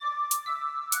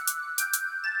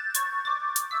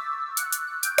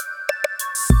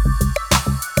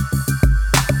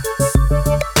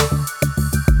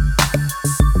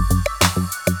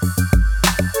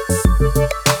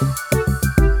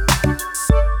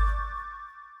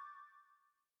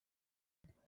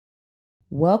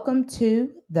Welcome to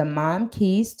the Mom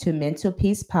Keys to Mental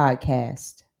Peace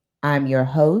podcast. I'm your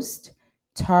host,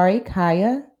 Tari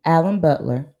Kaya Allen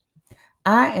Butler.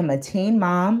 I am a teen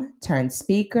mom turned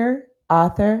speaker,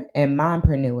 author, and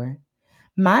mompreneur.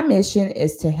 My mission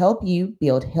is to help you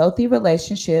build healthy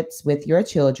relationships with your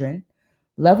children,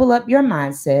 level up your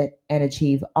mindset, and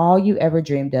achieve all you ever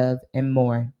dreamed of and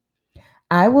more.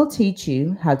 I will teach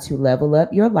you how to level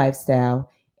up your lifestyle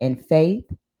in faith,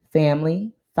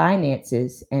 family,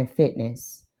 finances, and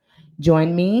fitness.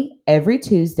 Join me every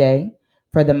Tuesday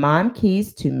for the Mom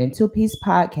Keys to Mental Peace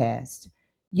podcast.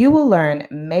 You will learn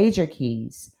major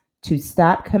keys to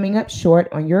stop coming up short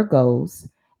on your goals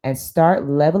and start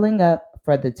leveling up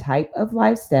for the type of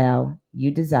lifestyle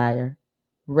you desire.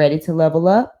 Ready to level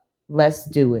up? Let's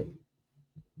do it.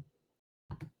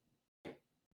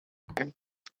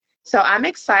 So I'm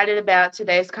excited about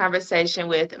today's conversation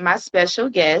with my special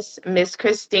guest, Miss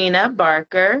Kristina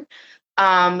Barker.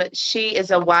 She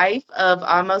is a wife of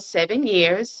almost 7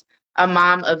 years, a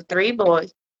mom of three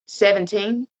boys,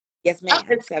 17. Yes, Oh,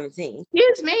 ma'am. 17.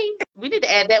 excuse me. We need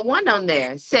to add that one on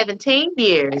there. 17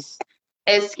 years.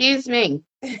 Excuse me.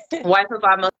 Wife of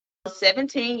almost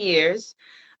 17 years,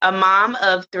 a mom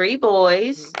of three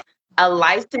boys, a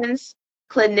licensed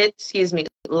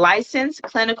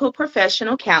clinical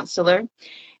professional counselor,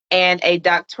 and a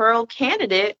doctoral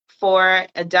candidate for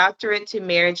a doctorate to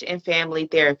marriage and family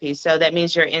therapy. So that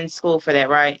means you're in school for that,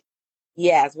 right?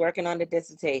 Yes, working on the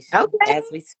dissertation Okay. as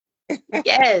we.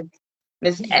 Yes.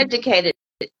 Miss Educated.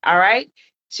 All right.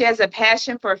 She has a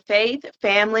passion for faith,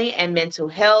 family, and mental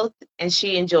health, and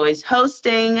she enjoys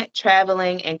hosting,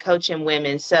 traveling, and coaching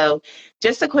women. So,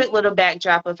 just a quick little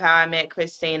backdrop of how I met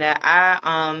Christina.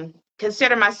 I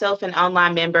consider myself an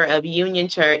online member of Union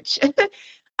Church,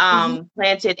 Mhm.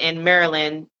 planted in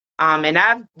Maryland. And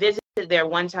I've visited there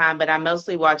one time, but I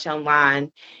mostly watch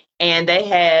online. And they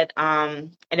had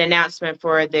an announcement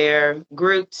for their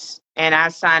groups, and I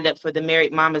signed up for the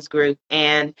Married Mamas group.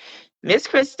 And Miss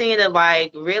Christina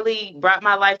like really brought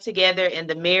my life together in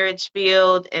the marriage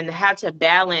field and how to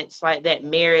balance like that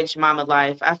marriage mama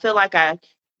life. I feel like I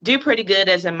do pretty good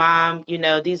as a mom. You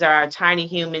know, these are our tiny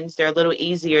humans. They're a little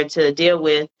easier to deal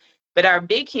with. But our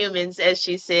big humans, as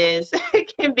she says,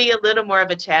 can be a little more of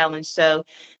a challenge. So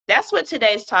that's what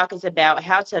today's talk is about,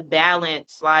 how to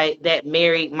balance like that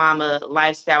married mama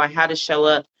lifestyle and how to show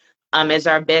up as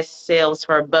our best selves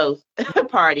for both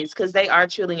parties because they are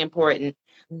truly important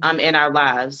Mhm. in our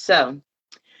lives. So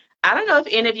I don't know if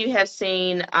any of you have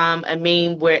seen a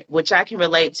meme which I can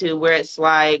relate to, where it's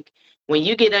like when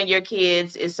you get on your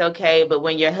kids, it's okay, but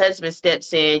when your husband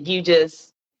steps in, you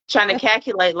just trying to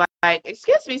calculate like,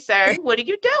 excuse me, sir, what are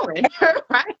you doing?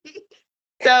 Right?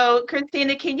 So,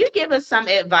 Christina, can you give us some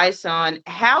advice on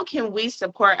how can we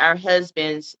support our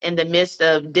husbands in the midst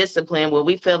of discipline where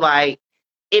we feel like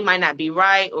it might not be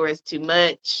right or it's too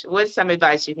much? What's some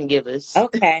advice you can give us?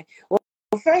 Okay. Well,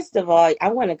 first of all, I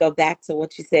want to go back to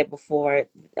what you said before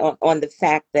on the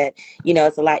fact that,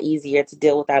 it's a lot easier to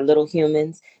deal with our little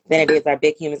humans than it is our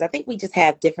big humans. I think we just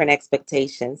have different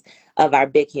expectations of our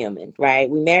big human, right?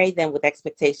 We marry them with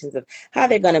expectations of how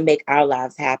they're going to make our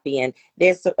lives happy. And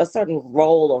there's a certain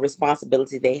role or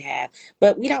responsibility they have.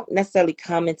 But we don't necessarily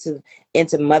come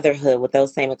into motherhood with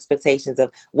those same expectations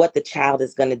of what the child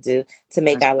is going to do to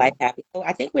make our life happy. So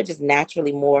I think we're just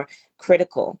naturally more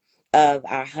critical of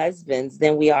our husbands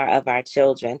than we are of our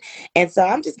children. And so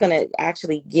I'm just going to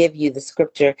actually give you the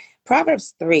scripture.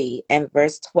 Proverbs 3 and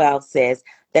verse 12 says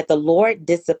that the Lord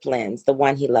disciplines the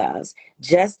one he loves,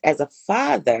 just as a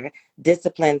father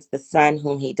disciplines the son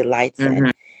whom he delights in.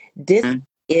 Mhm. This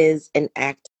is an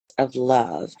act of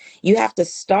love. You have to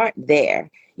start there.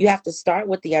 You have to start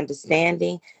with the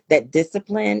understanding that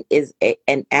discipline is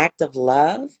an act of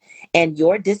love, and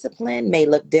your discipline may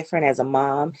look different as a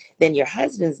mom than your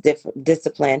husband's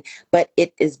discipline, but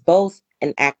it is both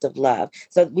an act of love.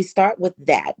 So we start with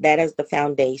that. That is the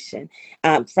foundation.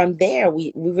 From there,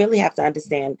 we really have to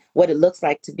understand what it looks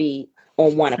like to be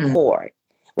on one Mhm. accord,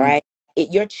 right?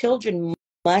 Your children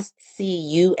must see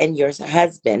you and your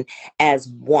husband as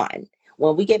one.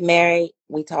 When we get married,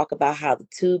 we talk about how the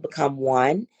two become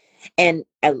one. And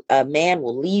a man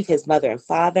will leave his mother and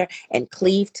father and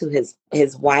cleave to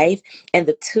his wife, and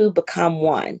the two become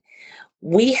one.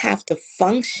 We have to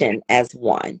function as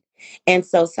one. And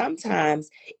so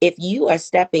sometimes if you are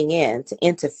stepping in to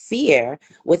interfere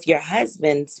with your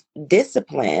husband's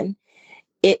discipline,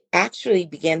 it actually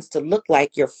begins to look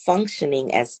like you're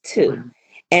functioning as two.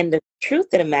 And the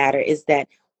truth of the matter is that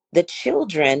the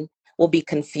children will be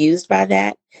confused by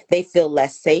that. They feel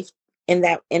less safe in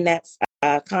that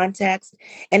context,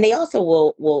 and they also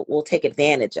will take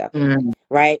advantage of it, Mm,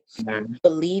 right? mm,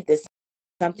 Believe that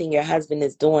something your husband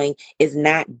is doing is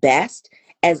not best,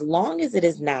 as long as it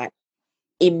is not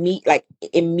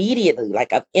immediately,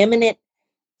 like of imminent,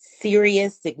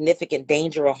 serious, significant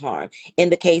danger or harm. In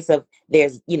the case of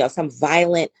there's some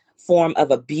violent form of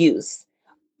abuse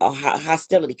or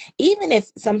hostility, even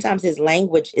if sometimes his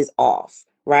language is off,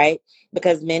 right?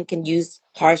 Because men can use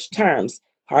harsh terms,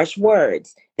 harsh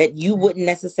words that you wouldn't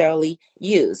necessarily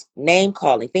use, name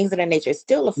calling, things of that nature. It's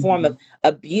still a form of mhm,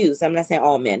 abuse. I'm not saying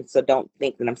all men, so don't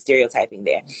think that I'm stereotyping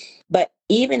there. But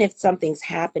even if something's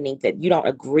happening that you don't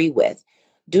agree with,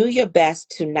 do your best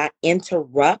to not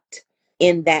interrupt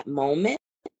in that moment,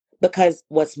 because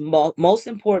what's most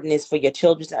important is for your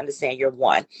children to understand you're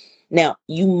one. Now,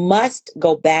 you must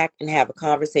go back and have a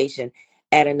conversation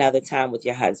at another time with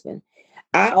your husband.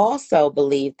 I also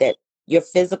believe that your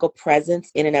physical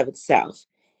presence in and of itself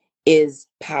is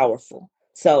powerful.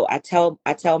 So I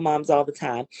tell moms all the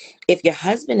time, if your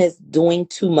husband is doing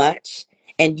too much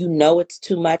and you know it's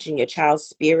too much and your child's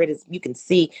spirit is, you can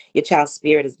see your child's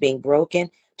spirit is being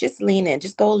broken, just lean in,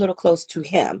 just go a little close to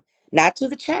him, not to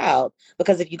the child,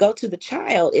 because if you go to the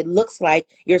child, it looks like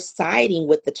you're siding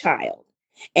with the child,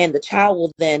 and the child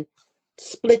will then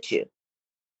split you.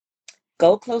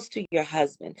 Go close to your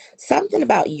husband. Something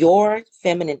about your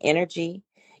feminine energy,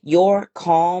 your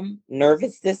calm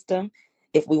nervous system,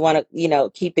 if we want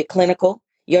to, keep it clinical,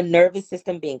 your nervous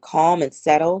system being calm and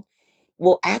settled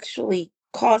will actually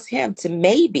cause him to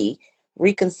maybe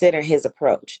reconsider his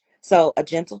approach. So a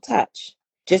gentle touch,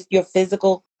 just your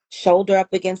physical shoulder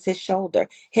up against his shoulder,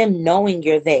 him knowing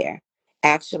you're there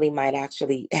might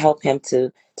actually help him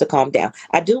to calm down.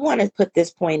 I do want to put this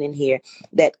point in here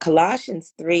that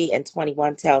Colossians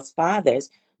 3:21 tells fathers,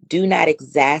 do not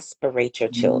exasperate your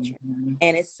children. mhm,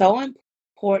 And it's so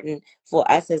important for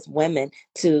us as women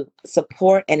to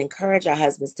support and encourage our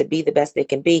husbands to be the best they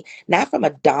can be, not from a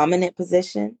dominant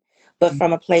position, but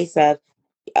from a place of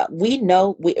we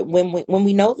know when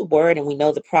we know the word and we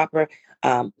know the proper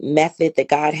method that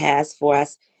God has for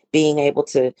us being able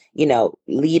to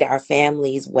lead our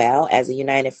families well as a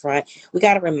united front. We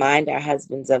got to remind our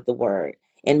husbands of the word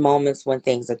in moments when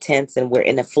things are tense and we're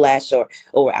in the flesh or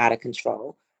we're out of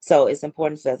control. So it's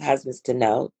important for husbands to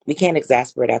know we can't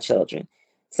exasperate our children.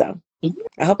 So mhm.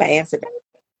 I hope I answered that.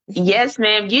 Yes,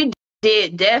 ma'am, you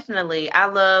did definitely. I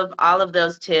love all of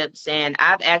those tips, and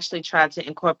I've actually tried to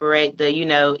incorporate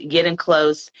the, getting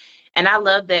close. And I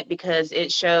love that because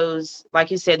it shows,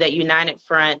 like you said, that united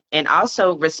front and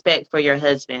also respect for your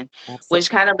husband, Absolutely. which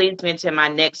kind of leads me to my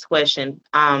next question.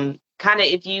 Kind of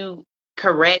if you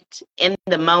correct in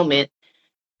the moment,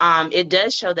 it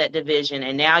does show that division.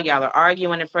 And now y'all are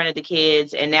arguing in front of the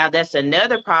kids. And now that's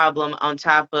another problem on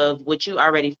top of what you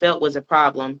already felt was a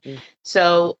problem.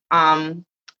 So,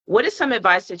 what is some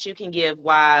advice that you can give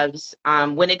wives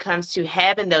when it comes to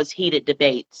having those heated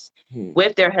debates Mhm.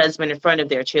 with their husband in front of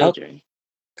their children?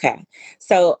 Okay.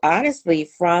 So honestly,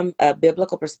 from a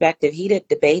biblical perspective, heated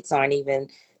debates aren't even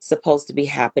supposed to be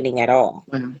happening at all,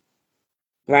 Wow.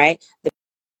 right?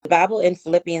 The Bible in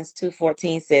Philippians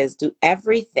 2:14 says, do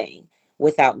everything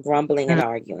without grumbling and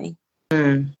arguing.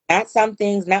 Mm, Not some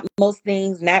things, not most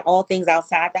things, not all things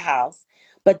outside the house,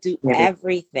 but do yeah,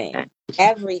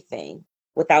 everything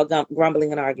without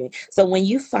grumbling and arguing. So when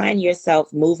you find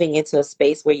yourself moving into a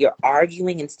space where you're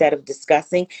arguing instead of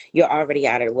discussing, you're already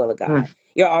out of the will of mm, God.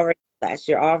 You're already flesh.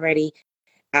 You're already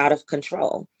out of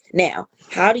control. Now,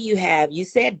 how do you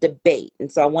said debate.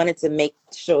 And so I wanted to make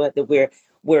sure that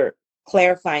we're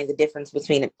clarifying the difference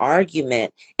between an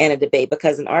argument and a debate,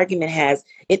 because an argument has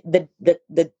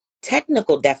the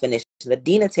technical definition, the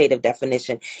denotative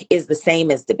definition is the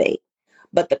same as debate,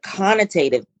 but the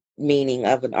connotative meaning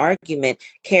of an argument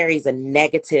carries a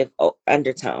negative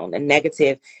undertone, a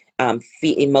negative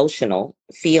emotional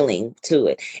feeling to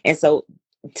it. And so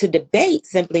to debate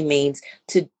simply means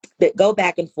to go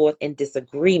back and forth in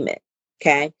disagreement.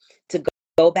 Okay. To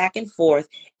go back and forth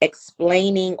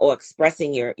explaining or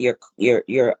expressing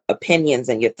your opinions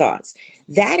and your thoughts.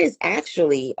 That is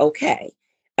actually okay.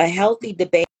 A healthy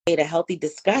debate, a healthy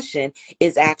discussion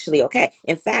is actually okay.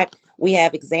 In fact, we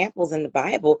have examples in the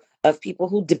Bible of people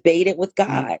who debated with mm,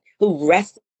 God, who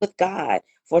wrestled with God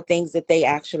for things that they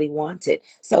actually wanted.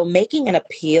 So making an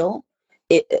appeal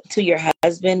to your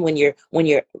husband when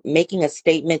you're making a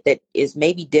statement that is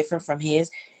maybe different from his,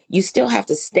 you still have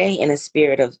to stay in a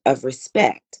spirit of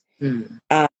respect. mm,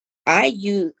 uh, I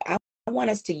want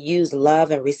us to use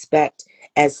love and respect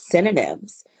as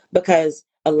synonyms, because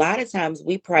a lot of times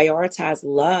we prioritize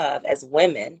love as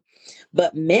women,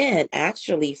 but men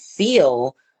actually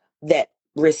feel that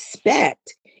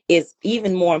respect is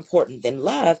even more important than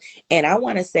love. And I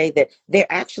want to say that they're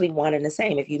actually one and the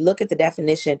same. If you look at the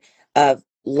definition of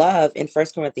love in 1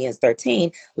 Corinthians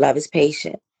 13, love is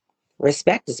patient.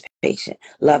 Respect is patient.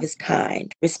 Love is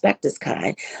kind. Respect is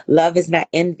kind. Love is not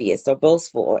envious or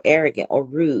boastful or arrogant or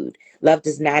rude. Love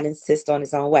does not insist on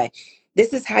its own way.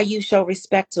 This is how you show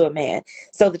respect to a man.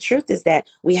 So the truth is that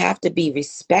we have to be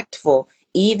respectful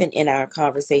even in our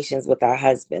conversations with our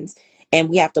husbands. And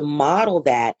we have to model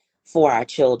that for our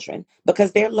children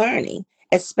because they're learning,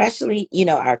 especially,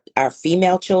 our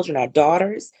female children, our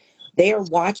daughters, they are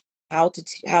watching how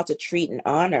to treat and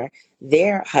honor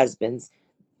their husbands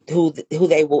who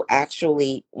they will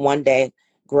actually one day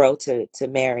grow to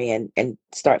marry and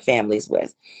start families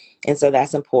with. And so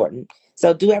that's important.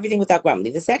 So do everything without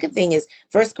grumbling. The second thing is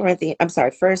First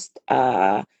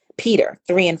Peter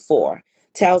 3 and 4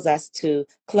 tells us to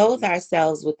clothe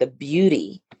ourselves with the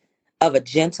beauty of a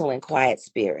gentle and quiet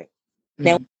spirit.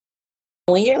 Now, Mm.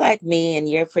 when you're like me and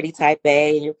you're pretty type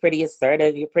A and you're pretty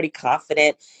assertive, you're pretty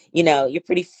confident, you're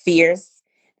pretty fierce,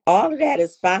 all of that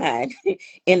is fine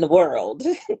in the world.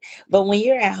 But when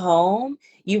you're at home,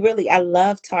 I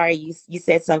love Tari. You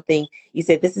said something, you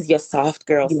said this is your soft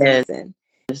girl Yes. season.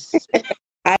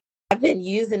 I, I've been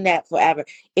using that forever.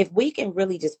 If we can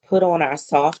really just put on our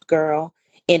soft girl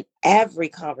in every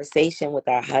conversation with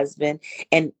our husband,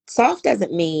 and soft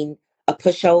doesn't mean a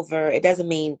pushover, it doesn't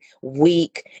mean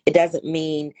weak, it doesn't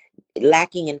mean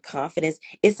lacking in confidence.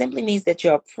 It simply means that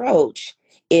your approach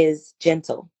is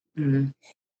gentle. Mm.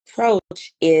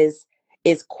 Approach is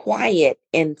quiet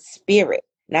in spirit,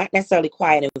 not necessarily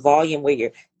quiet in volume where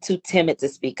you're too timid to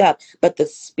speak up, but the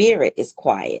spirit is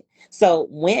quiet. So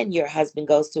when your husband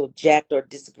goes to object or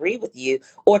disagree with you,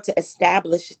 or to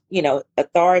establish,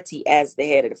 authority as the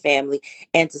head of the family,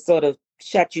 and to sort of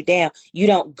shut you down, you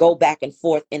don't go back and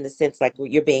forth in the sense like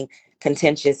you're being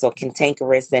contentious or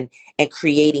cantankerous and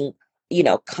creating,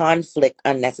 conflict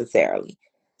unnecessarily.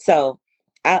 So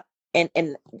I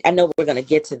and I know we're going to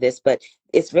get to this, but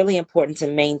it's really important to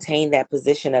maintain that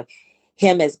position of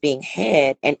him as being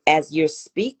head. And as you're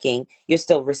speaking, you're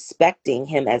still respecting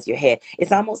him as your head.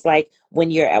 It's almost like when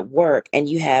you're at work and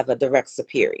you have a direct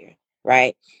superior,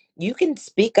 right? You can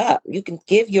speak up, you can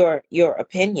give your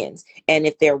opinions. And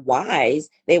if they're wise,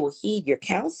 they will heed your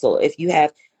counsel. If you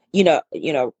have,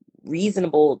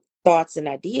 reasonable thoughts and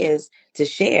ideas to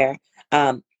share,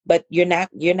 but you're not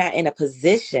in a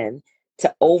position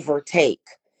to overtake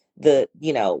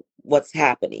what's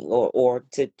happening, or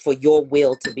to for your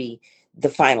will to be the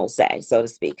final say, so to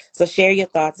speak. So share your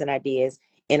thoughts and ideas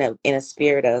in a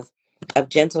spirit of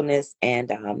gentleness, and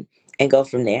go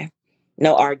from there.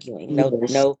 No arguing, no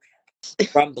Yes. no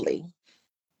grumbling.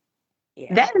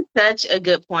 Yeah. That is such a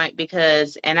good point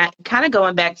because, and I kind of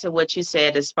going back to what you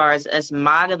said as far as us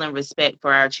modeling respect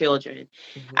for our children.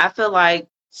 Mhm. I feel like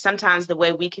sometimes the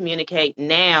way we communicate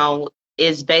now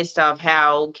is based off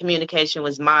how communication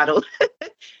was modeled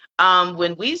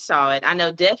when we saw it. I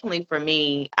know definitely for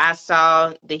me, I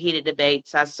saw the heated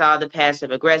debates, I saw the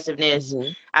passive aggressiveness,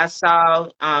 Mhm. I saw,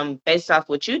 based off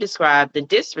what you described, the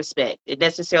disrespect. It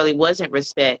necessarily wasn't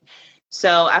respect.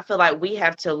 So I feel like we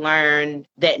have to learn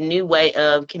that new way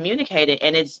of communicating,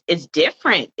 and it's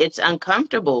different. It's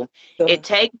uncomfortable. It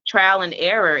Sure. takes trial and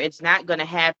error. It's not going to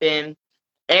happen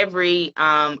every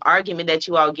argument that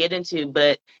you all get into,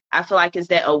 but I feel like it's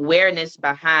that awareness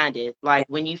behind it. Yeah. Like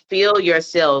when you feel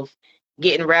yourself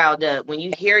getting riled up, when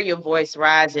you hear your voice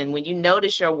rising, when you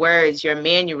notice your words, your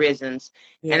mannerisms,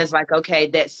 and Yeah. it's like, okay,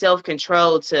 that self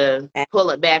control to a-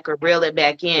 pull it back or reel it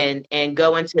back Yeah. in and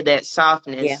go into that Yeah.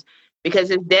 softness,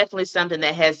 because it's definitely something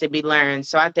that has to be learned.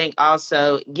 So I think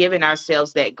also giving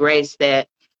ourselves that grace that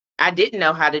I didn't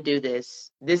know how to do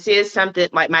this. This is something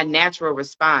like my natural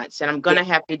response, and I'm going Yeah. to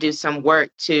have to do some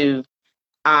work to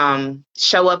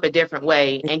show up a different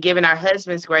way. And giving our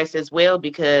husbands grace as well,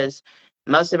 because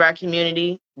most of our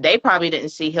community, they probably didn't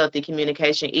see healthy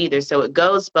communication either. So it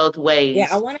goes both Yeah. I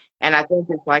ways. want to And I think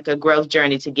it's like a growth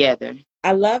journey together.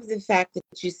 I love the fact that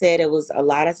you said it was a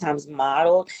lot of times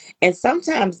modeled, and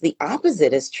sometimes the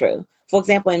opposite is true. For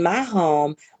example, in my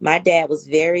home, my dad was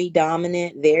very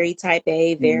dominant, very type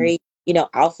A, Mm. very,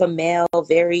 alpha male,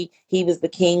 he was the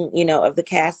king, of the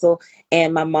castle.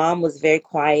 And my mom was very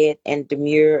quiet and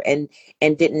demure, and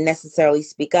didn't necessarily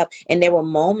speak up. And there were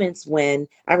moments when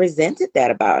I resented that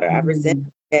about her. I resented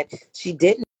Mm. that she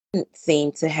didn't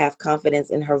seem to have confidence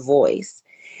in her voice.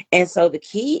 And so the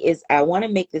key is, I want to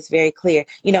make this very clear.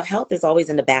 Health is always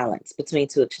in the balance between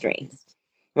two extremes,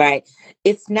 right?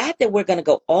 It's not that we're going to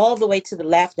go all the way to the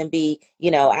left and be,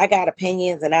 I got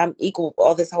opinions and I'm equal,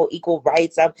 all this whole equal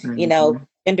rights, I'm, Mhm.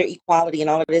 gender equality and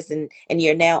all of this. And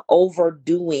you're now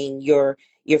overdoing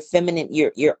your feminine,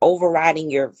 you're overriding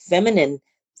your feminine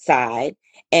side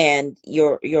and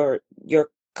your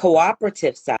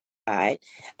cooperative side,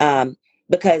 um,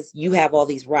 because you have all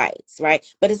these rights, right?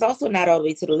 But it's also not all the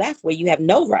way to the left where you have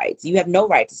no rights. You have no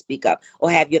right to speak up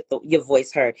or have your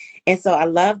voice heard. And so I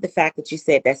love the fact that you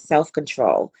said that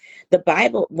self-control. The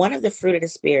Bible, one of the fruit of the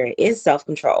spirit is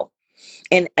self-control.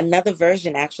 And another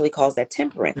version actually calls that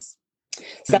temperance.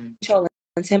 Self-control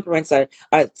and temperance are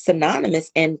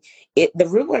synonymous. And the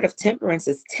root word of temperance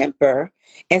is temper.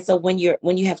 And so when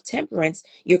you have temperance,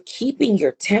 you're keeping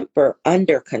your temper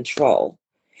under control.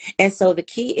 And so the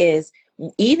key is,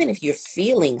 even if you're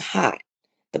feeling hot,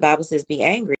 the Bible says be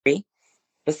angry,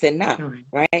 but sin not,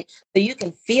 right? So you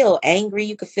can feel angry,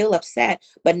 you can feel upset,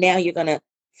 but now you're going to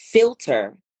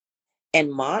filter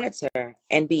and monitor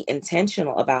and be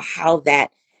intentional about how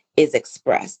that is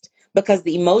expressed, because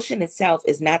the emotion itself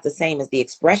is not the same as the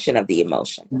expression of the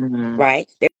emotion, right?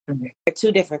 They're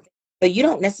two different things. So you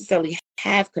don't necessarily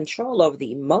have control over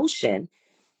the emotion,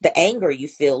 the anger you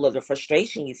feel or the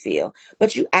frustration you feel,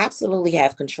 but you absolutely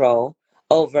have control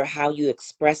over how you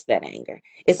express that anger.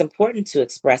 It's important to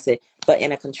express it, but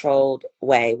in a controlled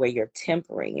way where you're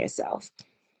tempering yourself.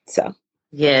 So,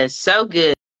 Yes, so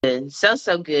good.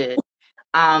 So good.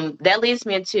 That leads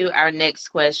me into our next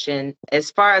question.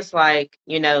 As far as like,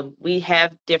 we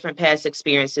have different past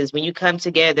experiences. When you come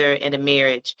together in a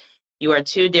marriage, you are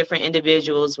two different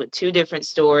individuals with two different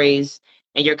stories,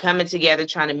 and you're coming together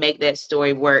trying to make that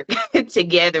story work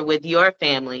together with your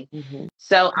family.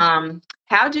 So,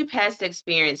 how do past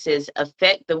experiences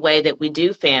affect the way that we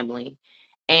do family?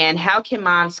 And how can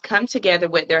moms come together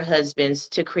with their husbands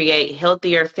to create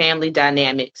healthier family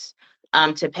dynamics,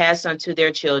 to pass on to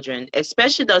their children,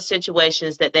 especially those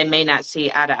situations that they may not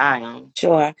see eye to eye on?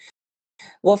 sure.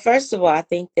 Well, first of all, I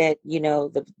think that,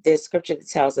 there's scripture that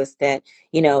tells us that,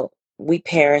 we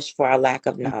perish for our lack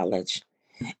of knowledge.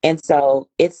 And so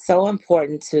it's so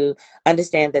important to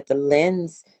understand that the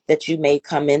lens that you may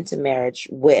come into marriage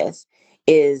with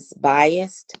is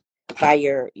biased by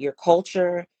your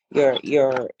culture,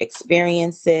 your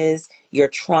experiences, your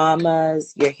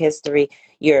traumas, your history,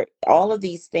 your all of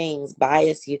these things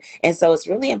bias you. And so it's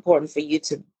really important for you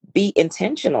to be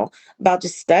intentional about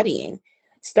just doing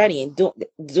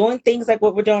things like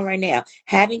what we're doing right now,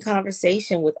 having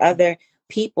conversation with other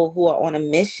people who are on a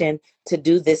mission to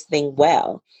do this thing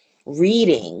well,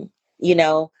 reading, you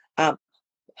know, um,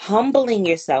 humbling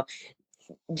yourself,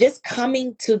 just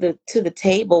coming to the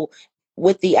table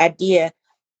with the idea,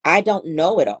 I don't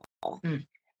know it all.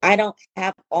 I don't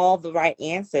have all the right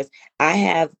answers. I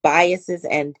have biases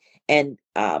and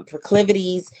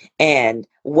proclivities and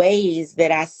ways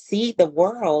that I see the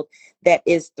world that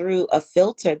is through a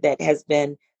filter that has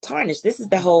been tarnished. This is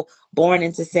the whole born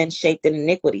into sin, shaped in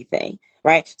iniquity thing,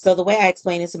 right? So the way I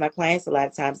explain this to my clients a lot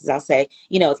of times is I'll say,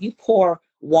 if you pour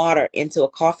water into a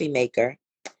coffee maker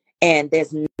and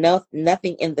there's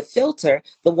nothing in the filter,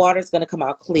 the water is going to come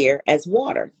out clear as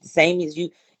water, the same as you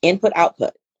input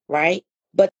output, right?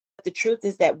 But the truth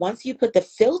is that once you put the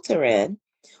filter in,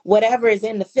 whatever is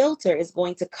in the filter is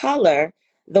going to color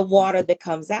the water that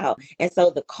comes out. And so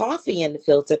the coffee in the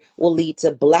filter will lead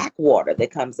to black water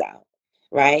that comes out,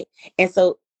 right? And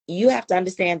so you have to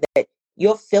understand that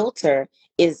your filter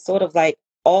is sort of like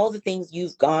all the things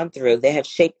you've gone through that have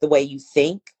shaped the way you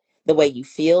think, the way you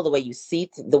feel, the way you see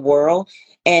the world.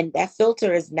 And that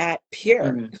filter is not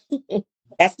pure.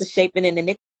 That's the shaping and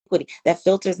iniquity. That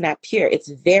filter is not pure. It's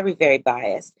very, very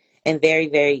biased and very,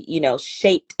 very,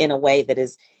 shaped in a way that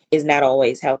is not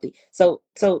always healthy. So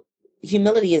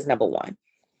humility is number one.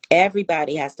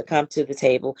 Everybody has to come to the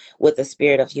table with a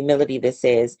spirit of humility that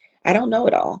says, I don't know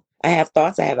it all. I have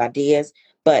thoughts, I have ideas,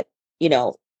 but,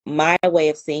 my way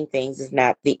of seeing things is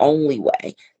not the only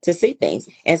way to see things.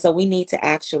 And so we need to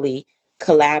actually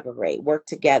collaborate, work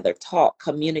together, talk,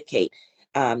 communicate.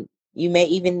 You may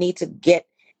even need to get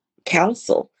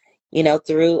counsel,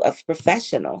 through a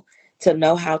professional to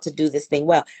know how to do this thing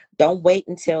well. Don't wait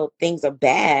until things are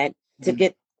bad to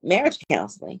get marriage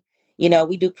counseling.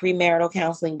 We do premarital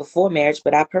counseling before marriage,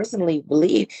 but I personally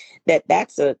believe that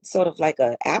that's a sort of like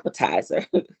an appetizer,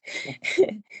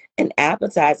 an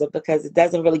appetizer, because it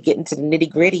doesn't really get into the nitty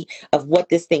gritty of what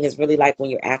this thing is really like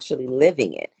when you're actually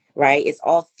living it, right? It's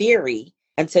all theory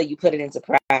until you put it into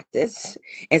practice.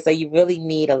 And so you really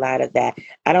need a lot of that.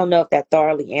 I don't know if that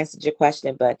thoroughly answered your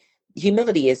question, but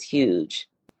humility is huge,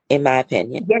 in my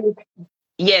opinion.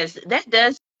 Yes, that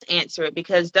does answer it,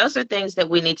 because those are things that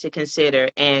we need to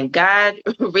consider. And God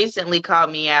recently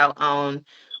called me out on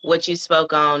what you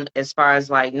spoke on as far as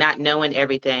like not knowing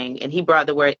everything. And he brought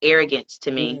the word arrogance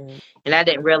to me. Mm, And I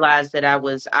didn't realize that I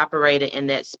was operating in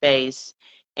that space.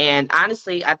 And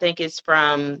honestly, I think it's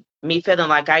from me feeling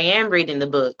like I am reading the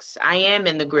books, I am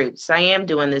in the groups, I am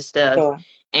doing this stuff. Sure.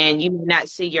 And you may not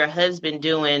see your husband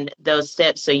doing those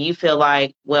steps. So you feel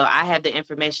like, well, I have the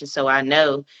information, so I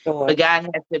know. But Sure. God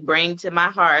has to bring to my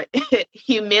heart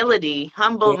humility,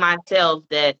 humble Yeah. myself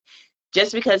that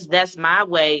just because that's my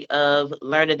way of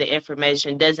learning the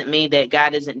information doesn't mean that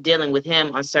God isn't dealing with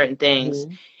him on certain things.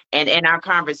 Mm-hmm. And in our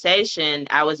conversation,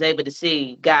 I was able to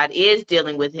see God is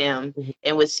dealing with him Mm-hmm.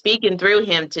 and was speaking through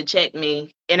him to check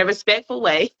me in a respectful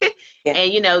way Yeah.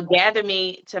 and gather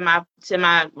me to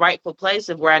my rightful place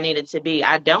of where I needed to be.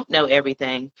 I don't know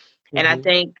everything. And I Mm-hmm.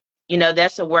 think,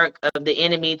 that's a work of the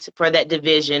enemy for that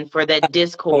division, for that Sure.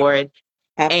 discord.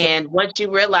 Absolutely. And once you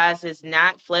realize it's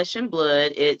not flesh and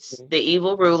blood, it's Mm-hmm. the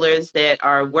evil rulers that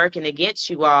are working against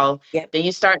you all, Yep. then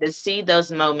you start to see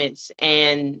those moments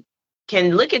and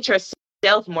can look at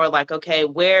yourself more like, okay,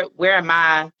 where am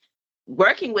I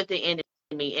working with the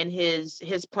enemy and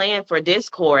his plan for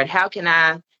discord? How can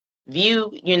I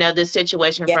view, this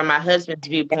situation Yeah. from my husband's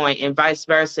Yeah. viewpoint and vice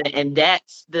versa? And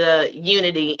that's the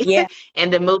unity Yeah.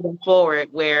 and the moving forward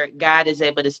where God is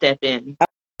able to step in.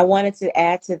 I wanted to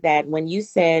add to that when you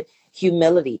said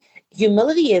humility.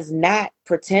 Humility is not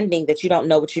pretending that you don't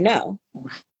know what you know.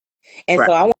 And Right.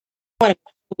 so I want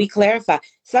to be clarify.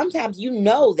 Sometimes you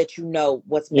know that you know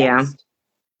what's Yeah. best,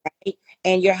 right?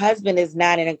 And your husband is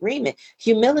not in agreement.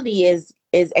 Humility is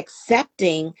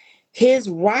accepting his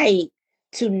right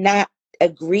to not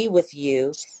agree with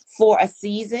you for a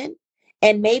season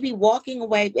and maybe walking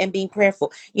away and being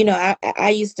prayerful.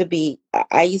 I used to be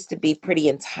pretty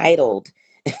entitled.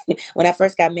 When I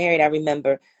first got married, I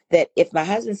remember that if my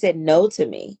husband said no to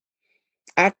me,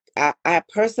 I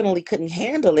personally couldn't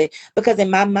handle it because in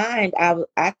my mind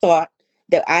I thought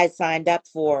that I signed up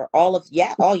for all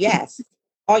yeses.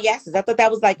 I thought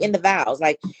that was like in the vows,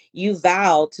 like you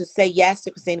vow to say yes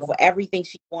to Christina for everything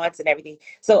she wants and everything.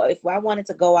 So if I wanted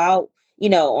to go out,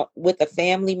 with a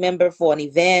family member for an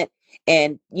event,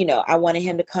 and I wanted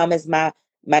him to come as my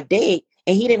date,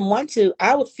 and he didn't want to,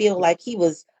 I would feel like he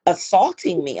was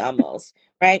assaulting me almost,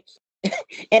 right?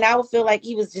 And I would feel like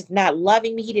he was just not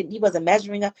loving me. He wasn't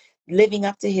living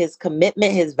up to his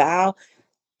commitment, his vow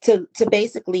to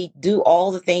basically do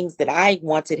all the things that I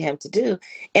wanted him to do.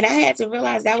 And I had to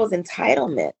realize that was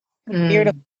entitlement, spirit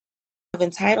Mm. of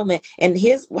entitlement. And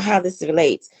here's how this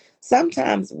relates.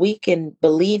 Sometimes we can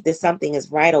believe that something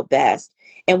is right or best,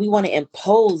 and we want to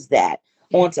impose that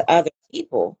onto other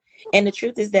people. And the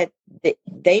truth is that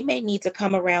they may need to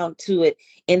come around to it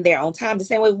in their own time, the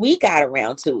same way we got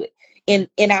around to it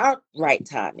in our right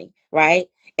timing, right?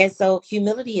 And so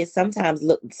humility is sometimes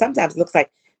looks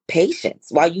like patience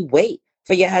while you wait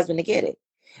for your husband to get it.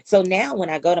 So now when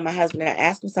I go to my husband and I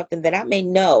ask him something that I may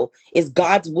know is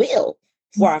God's will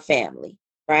for our family,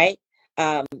 right?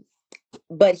 Um,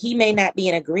 but he may not be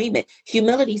in agreement.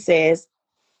 Humility says,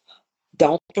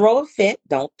 don't throw a fit,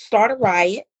 don't start a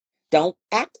riot, don't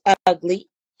act ugly,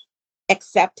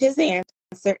 accept his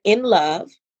answer in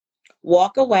love,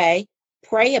 walk away,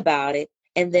 pray about it,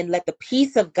 and then let the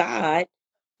peace of God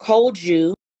hold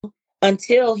you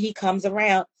until he comes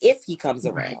around, if he comes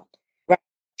Right. around, right?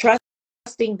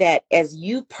 Trusting that as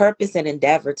you purpose and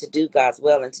endeavor to do God's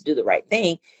will and to do the right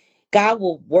thing, God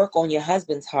will work on your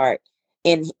husband's heart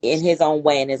in his own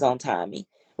way, in his own timing,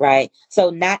 right?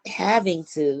 So not having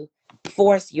to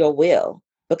force your will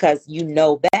because you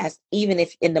know best, even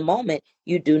if in the moment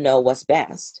you do know what's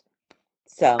best.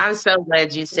 So I'm so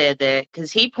glad you said that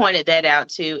because he pointed that out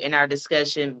too in our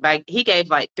discussion. Like he gave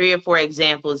like 3 or 4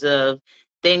 examples of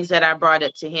things that I brought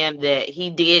up to him that he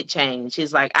did change.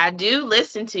 He's like, I do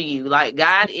listen to you. Like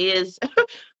God is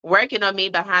working on me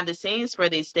behind the scenes for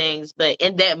these things, but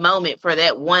in that moment for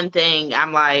that one thing,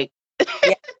 I'm like,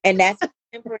 yeah, and that's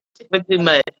temporary. but too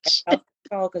much.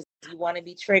 Self-control because you want to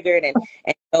be triggered and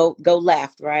go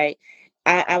left, right?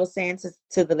 I was saying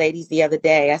to the ladies the other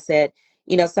day, I said,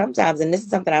 sometimes, and this is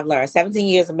something I've learned, 17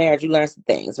 years of marriage, you learn some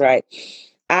things, right?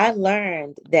 I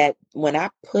learned that when I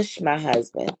push my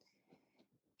husband,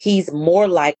 he's more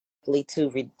likely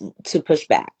to push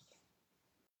back.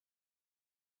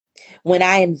 When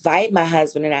I invite my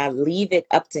husband and I leave it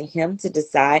up to him to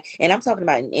decide, and I'm talking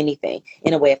about in anything,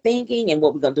 in a way of thinking and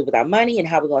what we're gonna do with our money and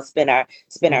how we're gonna spend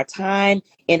our time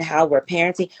and how we're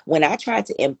parenting. When I try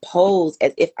to impose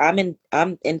as if I'm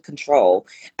in control,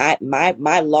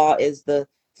 my law is the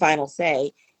final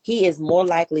say. He is more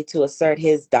likely to assert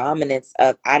his dominance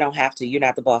of I don't have to, you're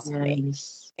not the boss of me,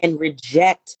 Yes. and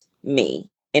reject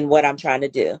me in what I'm trying to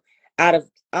do out of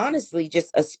honestly just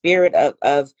a spirit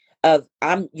of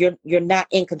you're not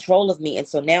in control of me, and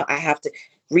so now I have to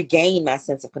regain my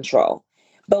sense of control.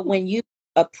 But when you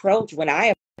approach, when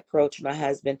I approach my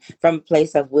husband from a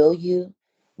place of, will you?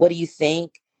 What do you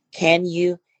think? Can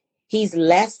you? He's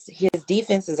less, his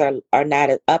defenses are not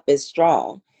up as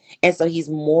strong. And so he's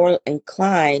more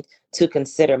inclined to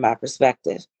consider my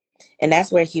perspective. And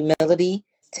that's where humility,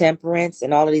 temperance,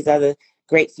 and all of these other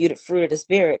great fruit of the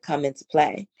spirit come into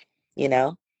play, you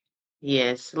know?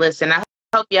 Yes. Listen, I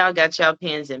hope y'all got y'all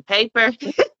pens and paper,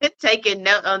 taking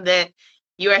note on that.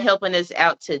 You are helping us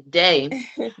out today.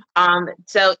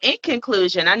 So in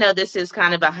conclusion, I know this is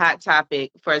kind of a hot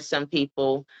topic for some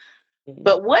people,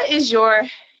 but what is your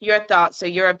thoughts or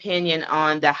your opinion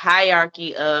on the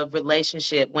hierarchy of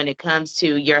relationship when it comes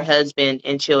to your husband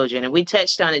and children? And we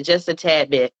touched on it just a tad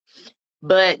bit,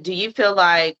 but do you feel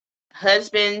like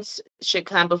husbands should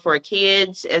come before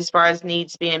kids as far as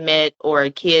needs being met, or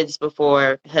kids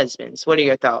before husbands? What are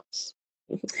your thoughts?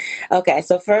 Okay,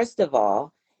 so first of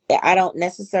all, I don't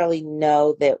necessarily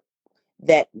know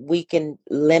that we can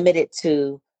limit it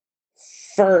to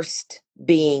first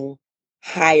being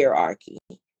hierarchy.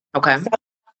 Okay. So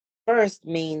first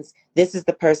means this is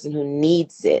the person who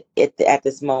needs it at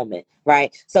this moment,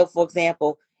 right? So, for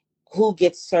example, who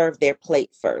gets served their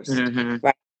plate first, Mm-hmm.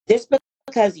 right? Just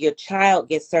because your child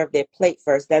gets served their plate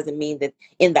first doesn't mean that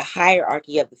in the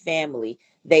hierarchy of the family,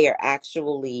 they are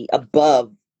actually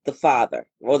above the father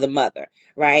or the mother,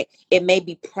 right? It may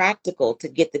be practical to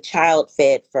get the child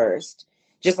fed first.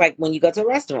 Just like when you go to a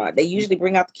restaurant, they usually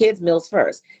bring out the kids' meals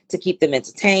first to keep them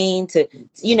entertained, to,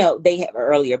 they have an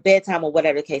earlier bedtime or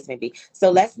whatever the case may be.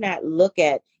 So let's not look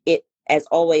at it as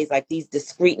always like these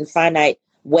discrete and finite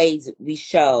ways we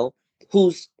show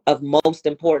who's of most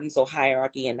importance or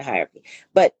hierarchy in the hierarchy.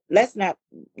 But let's not,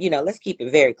 let's keep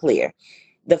it very clear.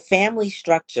 The family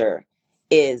structure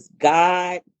is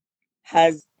God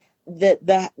has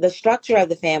the structure of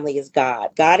the family is God.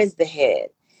 God is the head.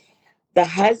 The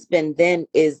husband then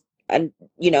is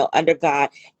under God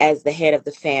as the head of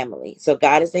the family. So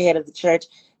God is the head of the church,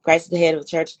 Christ is the head of the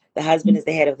church, the husband is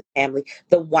the head of the family,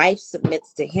 the wife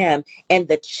submits to him, and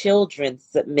the children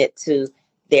submit to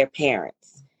their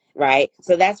parents, right?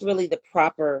 So that's really the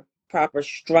proper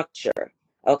structure.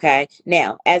 Okay,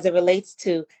 now as it relates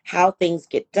to how things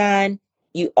get done,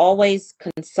 you always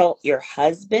consult your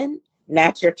husband,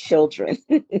 not your children.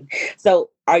 So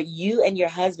are you and your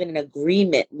husband in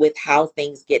agreement with how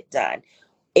things get done?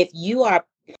 If you are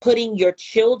putting your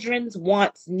children's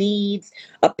wants, needs,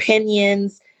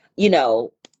 opinions, you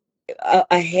know,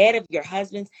 ahead of your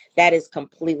husband's, that is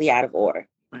completely out of order,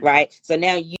 right? So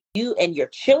now you and your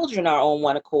children are on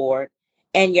one accord,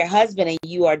 and your husband and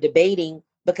you are debating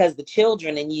because the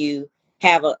children and you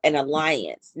have an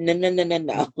alliance. No, no, no, no,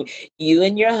 no. You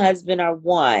and your husband are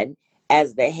one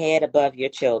as the head above your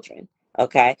children,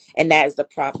 okay? And that is the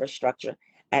proper structure.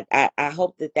 I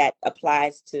hope that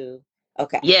applies to,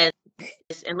 okay. Yes.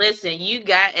 And listen, you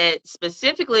got at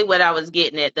specifically what I was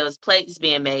getting at, those plates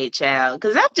being made, child.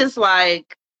 Because I'm just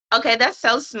like, okay, that's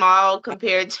so small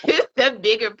compared to the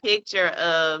bigger picture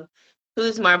of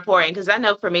who's more important. Because I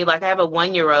know for me, like I have a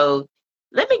 1-year-old,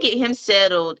 let me get him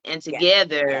settled and Yes,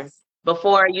 together yes.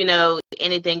 before,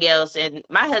 anything else. And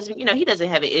my husband, he doesn't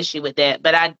have an issue with that.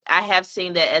 But I have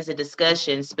seen that as a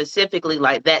discussion, specifically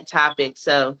like that topic.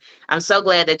 So I'm so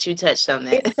glad that you touched on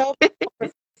that. It's so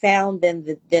profound than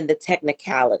the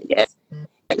technicalities.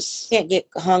 Yes. Can't get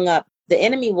hung up. The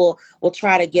enemy will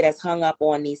try to get us hung up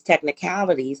on these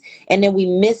technicalities, and then we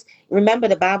miss. Remember,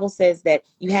 the Bible says that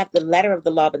you have the letter of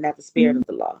the law, but not the spirit of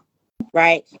the law,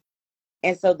 right?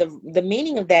 And so the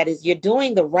meaning of that is you're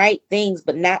doing the right things,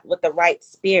 but not with the right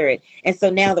spirit. And so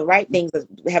now the right things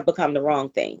have become the wrong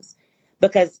things,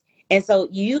 because and so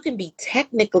you can be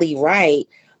technically right,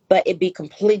 but it be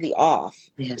completely off.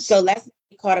 Yes. So let's not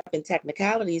be caught up in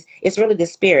technicalities. It's really the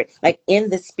spirit. Like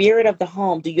in the spirit of the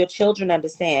home, do your children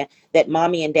understand that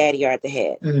mommy and daddy are at the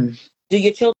head? Mhm. Do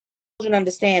your children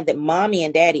understand that mommy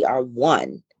and daddy are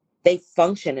one? They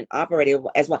function and operate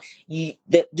as one.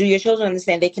 Do your children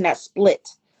understand they cannot split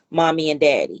mommy and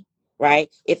daddy, right?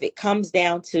 If it comes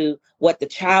down to what the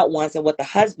child wants and what the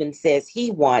husband says he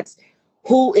wants,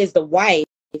 who is the wife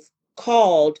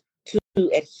called to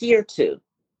adhere to?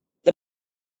 The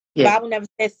Yeah. Bible never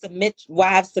says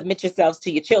wives, submit yourselves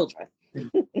to your children.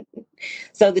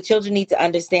 So the children need to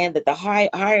understand that the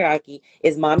hierarchy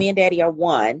is mommy and daddy are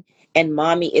one, and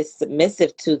mommy is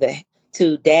submissive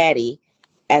to daddy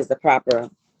as the proper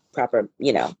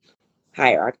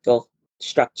hierarchical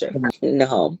structure in the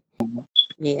home.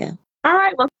 Yeah. All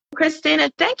right. Well, Christina,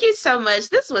 thank you so much.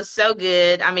 This was so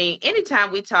good. I mean,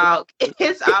 anytime we talk,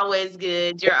 it's always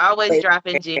good. You're always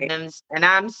dropping gems. And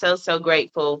I'm so, so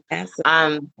grateful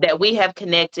Absolutely. that we have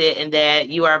connected and that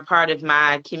you are a part of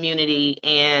my community.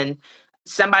 And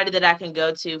somebody that I can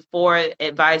go to for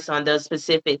advice on those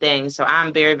specific things. So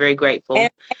I'm very, very grateful. And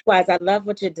likewise, I love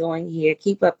what you're doing here.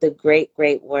 Keep up the great,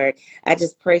 great work. I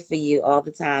just pray for you all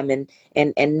the time, and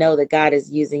know that God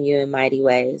is using you in mighty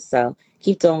ways. So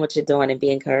keep doing what you're doing and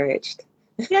be encouraged.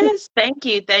 Yes, thank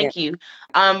you. Yeah. Thank you.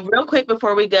 Real quick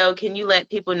before we go, can you let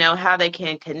people know how they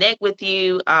can connect with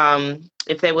you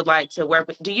if they would like to work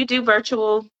with? Do you do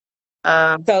virtual?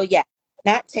 So yeah,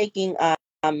 not taking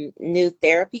new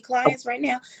therapy clients right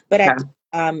now, but Okay.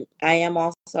 I am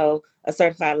also a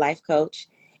certified life coach,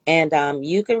 and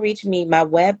you can reach me. My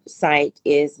website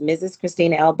is Mrs.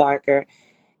 Kristina L. Barker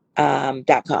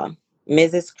 .com.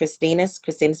 Mrs. Christina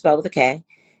spelled with a K,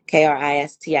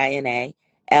 Kristina,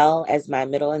 L as my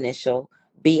middle initial,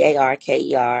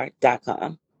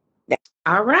 BARKER.com.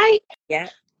 All right. Yeah.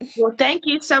 Well, thank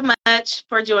you so much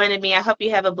for joining me. I hope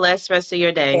you have a blessed rest of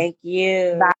your day. Thank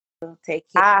you. Take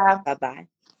care. Bye. Bye bye.